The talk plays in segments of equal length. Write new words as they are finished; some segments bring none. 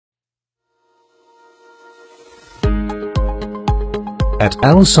At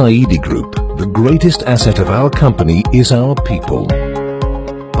Al Saeedi Group, the greatest asset of our company is our people.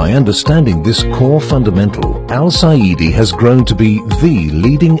 By understanding this core fundamental, Al Saeedi has grown to be the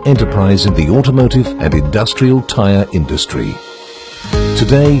leading enterprise in the automotive and industrial tire industry.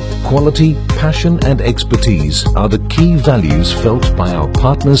 Today, quality, passion and expertise are the key values felt by our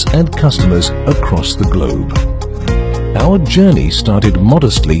partners and customers across the globe. Our journey started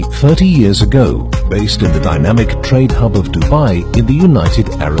modestly 30 years ago, based in the dynamic trade hub of Dubai in the United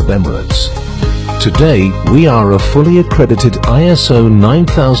Arab Emirates. Today, we are a fully accredited ISO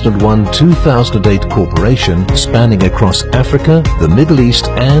 9001-2008 corporation spanning across Africa, the Middle East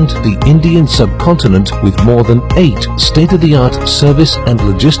and the Indian subcontinent with more than 8 state-of-the-art service and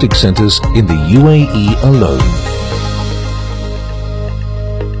logistics centers in the UAE alone.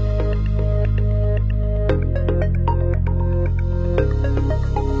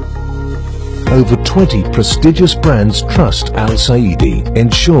 Over 20 prestigious brands trust Al Saeedi,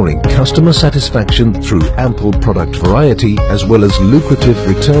 ensuring customer satisfaction through ample product variety as well as lucrative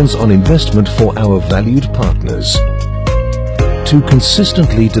returns on investment for our valued partners. To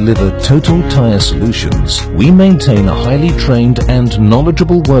consistently deliver total tire solutions, we maintain a highly trained and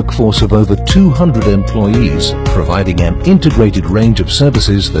knowledgeable workforce of over 200 employees, providing an integrated range of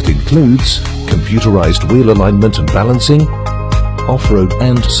services that includes computerized wheel alignment and balancing, off-road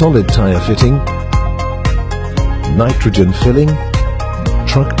and solid tire fitting, nitrogen filling,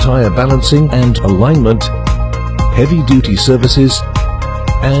 truck tire balancing and alignment, heavy-duty services,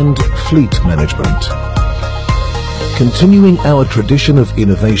 and fleet management. Continuing our tradition of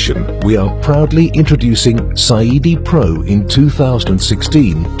innovation, we are proudly introducing Saeedi Pro in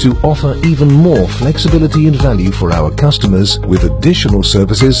 2016 to offer even more flexibility and value for our customers with additional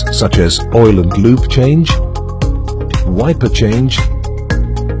services such as oil and lube change, wiper change,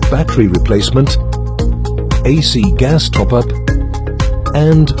 battery replacement, AC gas top-up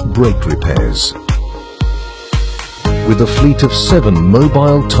and brake repairs. With a fleet of 7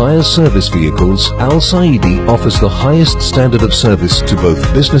 mobile tyre service vehicles, Al Saeedi offers the highest standard of service to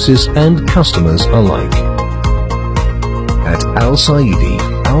both businesses and customers alike. At Al Saeedi,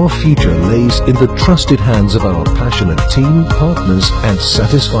 our future lays in the trusted hands of our passionate team, partners and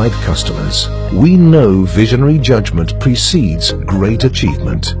satisfied customers. We know visionary judgment precedes great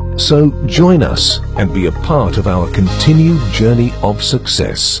achievement. So join us and be a part of our continued journey of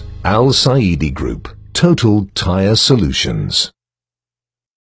success. Al Saeedi Group, Total Tire Solutions.